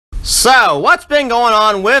So, what's been going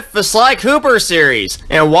on with the Sly Cooper series,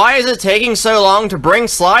 and why is it taking so long to bring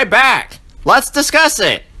Sly back? Let's discuss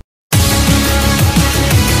it!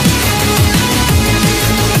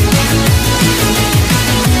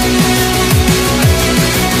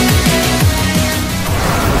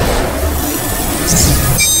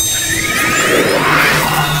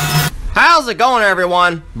 How's it going,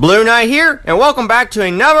 everyone? Blueknight here, and welcome back to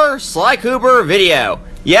another Sly Cooper video.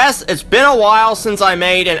 Yes, it's been a while since I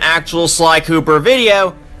made an actual Sly Cooper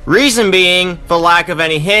video, reason being the lack of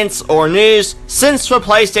any hints or news since the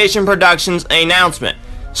PlayStation Productions announcement.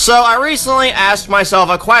 So I recently asked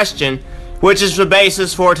myself a question, which is the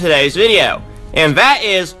basis for today's video, and that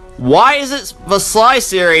is, why is it the Sly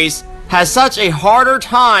series has such a harder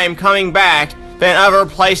time coming back than other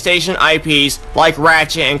PlayStation IPs like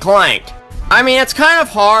Ratchet and Clank? I mean, it's kind of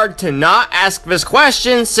hard to not ask this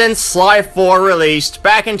question since Sly 4 released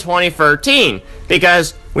back in 2013,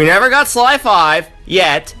 because we never got Sly 5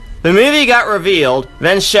 yet, the movie got revealed,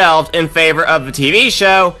 then shelved in favor of the TV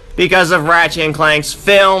show because of Ratchet and Clank's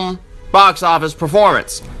film box office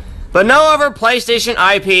performance. But no other PlayStation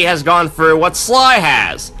IP has gone through what Sly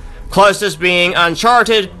has, closest being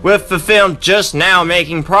Uncharted, with the film just now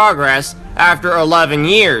making progress after 11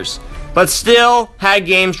 years. But still had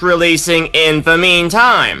games releasing in the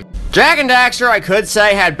meantime. Jak and Daxter, I could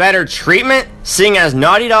say, had better treatment, seeing as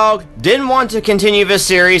Naughty Dog didn't want to continue the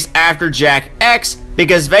series after Jak X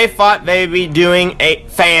because they thought they'd be doing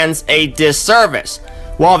fans a disservice,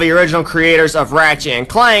 while the original creators of Ratchet and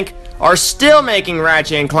Clank are still making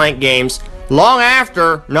Ratchet and Clank games long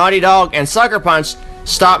after Naughty Dog and Sucker Punch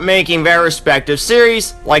stopped making their respective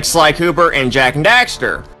series like Sly Cooper and Jak and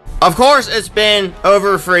Daxter. Of course, it's been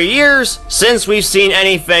over 3 years since we've seen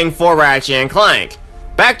anything for Ratchet and Clank.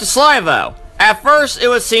 Back to Sly though. At first, it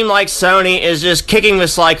would seem like Sony is just kicking the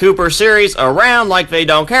Sly Cooper series around like they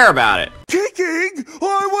don't care about it. Kicking?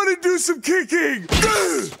 Oh, I want to do some kicking!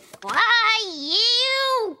 Why,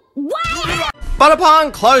 you? What? But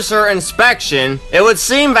upon closer inspection, it would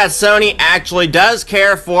seem that Sony actually does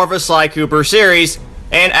care for the Sly Cooper series,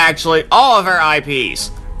 and actually all of their IPs,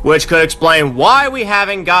 which could explain why we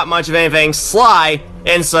haven't got much of anything Sly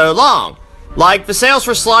in so long. Like the sales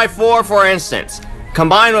for Sly 4, for instance,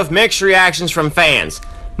 combined with mixed reactions from fans,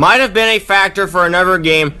 might have been a factor for another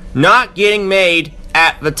game not getting made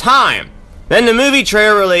at the time. Then the movie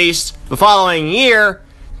trailer released the following year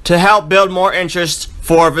to help build more interest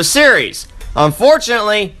for the series.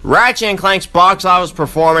 Unfortunately, Ratchet and Clank's box office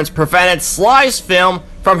performance prevented Sly's film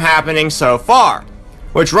from happening so far.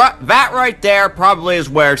 Which that right there probably is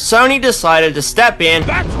where Sony decided to step in.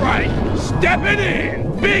 That's right, stepping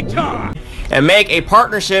in, big time! And make a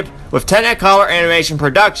partnership with Technicolor Animation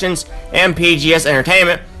Productions and PGS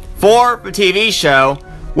Entertainment for the TV show,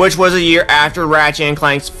 which was a year after Ratchet and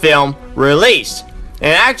Clank's film released.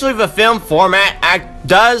 And actually the film format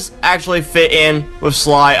does actually fit in with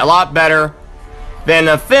Sly a lot better than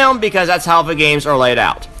the film because that's how the games are laid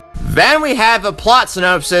out. Then we have the plot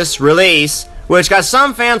synopsis release, which got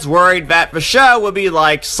some fans worried that the show would be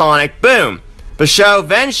like Sonic Boom. The show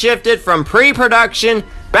then shifted from pre-production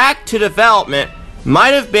back to development,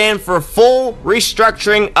 might have been for full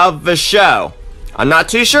restructuring of the show. I'm not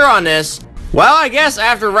too sure on this. Well, I guess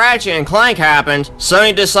after Ratchet and Clank happened,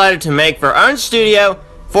 Sony decided to make their own studio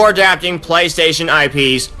for adapting PlayStation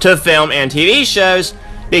IPs to film and TV shows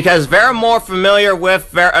because they're more familiar with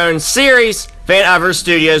their own series than other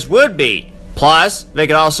studios would be. Plus, they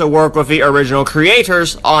could also work with the original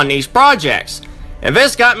creators on these projects. And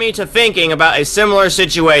this got me to thinking about a similar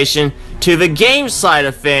situation to the game side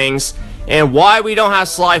of things and why we don't have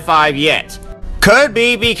Sly 5 yet. Could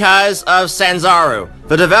be because of Sanzaru,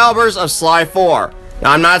 the developers of Sly 4.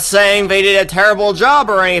 Now, I'm not saying they did a terrible job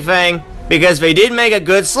or anything, because they did make a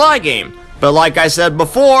good Sly game. But like I said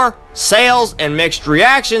before, sales and mixed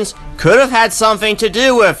reactions could have had something to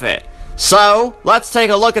do with it. So, let's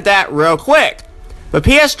take a look at that real quick. The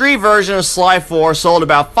PS3 version of Sly 4 sold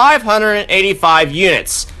about 585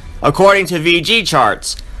 units, according to VG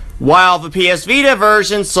charts, while the PS Vita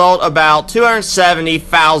version sold about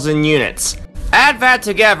 270,000 units. Add that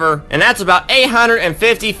together, and that's about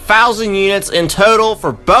 850,000 units in total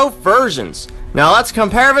for both versions. Now let's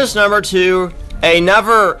compare this number to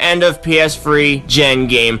another end of PS3 gen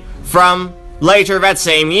game from later that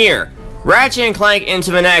same year, Ratchet and Clank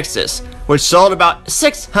Into the Nexus, which sold about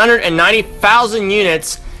 690,000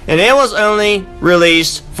 units, and it was only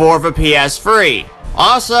released for the PS3.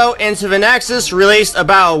 Also, Into the Nexus released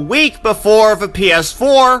about a week before the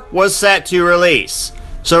PS4 was set to release.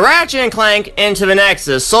 So Ratchet and Clank Into the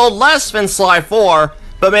Nexus sold less than Sly 4,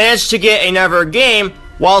 but managed to get another game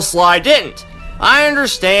while Sly didn't. I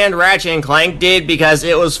understand Ratchet & Clank did because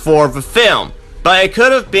it was for the film, but it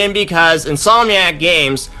could have been because Insomniac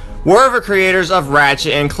Games were the creators of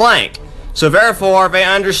Ratchet & Clank, so therefore they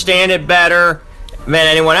understand it better than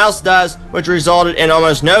anyone else does, which resulted in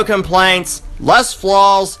almost no complaints, less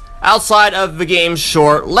flaws, outside of the game's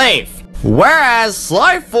short length. Whereas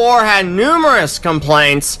Sly 4 had numerous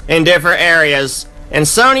complaints in different areas, and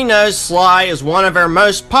Sony knows Sly is one of their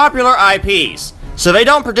most popular IPs, so they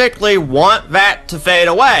don't particularly want that to fade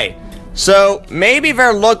away. So maybe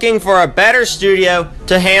they're looking for a better studio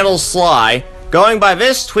to handle Sly, going by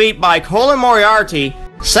this tweet by Colin Moriarty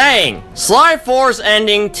saying, Sly 4's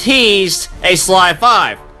ending teased a Sly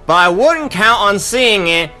 5, but I wouldn't count on seeing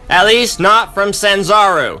it, at least not from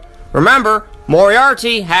Sanzaru. Remember,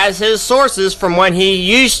 Moriarty has his sources from when he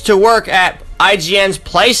used to work at IGN's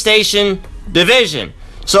PlayStation division,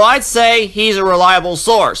 so I'd say he's a reliable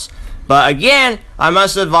source. But again, I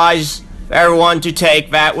must advise everyone to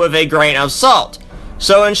take that with a grain of salt.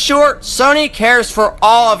 So in short, Sony cares for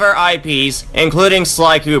all of their IPs, including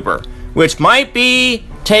Sly Cooper, which might be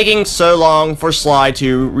taking so long for Sly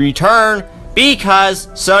to return because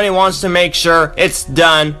Sony wants to make sure it's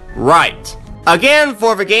done right. Again,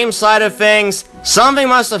 for the game side of things, something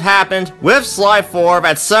must have happened with Sly 4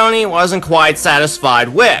 that Sony wasn't quite satisfied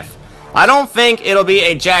with. I don't think it'll be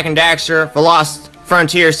a Jak and Daxter The Lost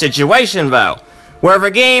Frontier situation though, where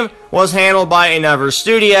the game was handled by another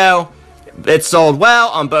studio, it sold well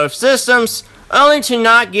on both systems, only to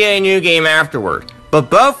not get a new game afterward. But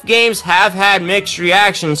both games have had mixed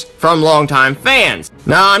reactions from longtime fans.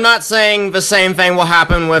 Now, I'm not saying the same thing will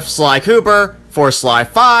happen with Sly Cooper for Sly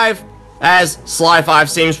 5, as Sly 5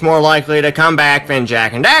 seems more likely to come back than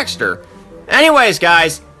Jak and Daxter. Anyways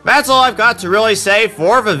guys, that's all I've got to really say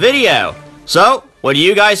for the video. So, what do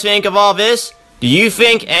you guys think of all this? Do you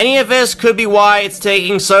think any of this could be why it's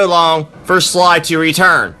taking so long for Sly to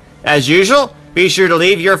return? As usual, be sure to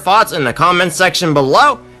leave your thoughts in the comments section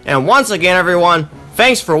below, and once again everyone,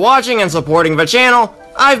 thanks for watching and supporting the channel.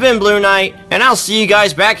 I've been Blueknight, and I'll see you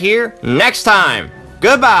guys back here next time.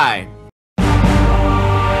 Goodbye!